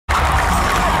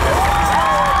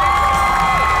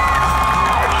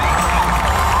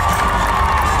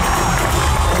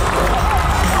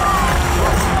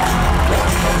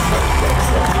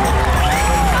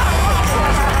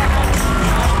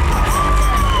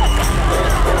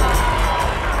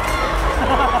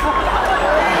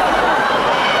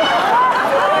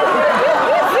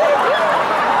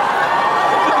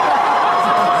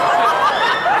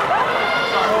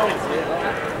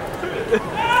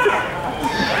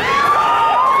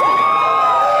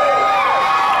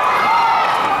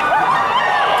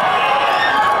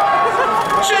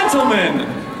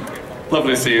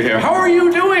Lovely to see you here. How are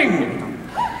you doing?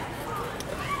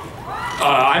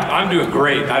 I'm doing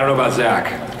great. I don't know about Zach.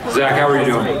 Zach, how are you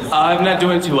doing? I'm not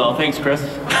doing too well, thanks, Chris.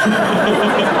 How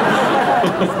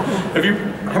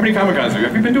many Comic-Cons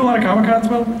have you been to a lot of Comic-Cons,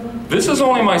 Will? This is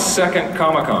only my second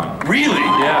Comic-Con. Really?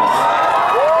 Yes.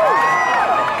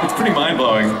 It's pretty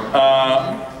mind-blowing.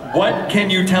 What can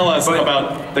you tell us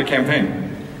about the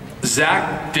campaign?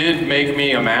 Zach did make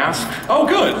me a mask. Oh,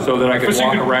 good. So that I could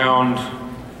walk around,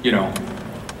 you know,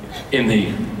 in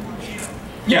the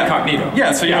incognito.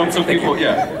 Yeah, so you know, some people,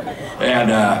 yeah.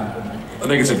 And I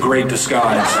think it's a great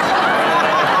disguise.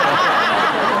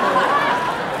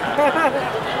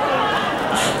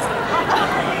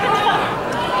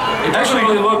 It actually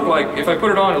really looked like, if I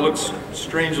put it on, it looks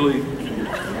strangely...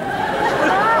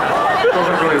 It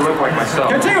doesn't really look like myself.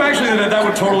 Can I tell you actually that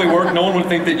would totally work? No one would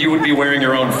think that you would be wearing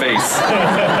your own face.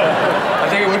 I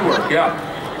think it would work, yeah.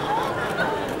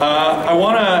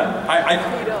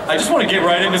 I just want to get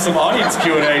right into some audience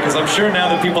Q&A, because I'm sure now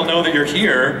that people know that you're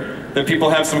here, that people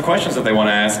have some questions that they want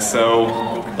to ask. So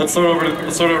let's throw it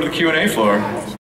over to the Q&A floor.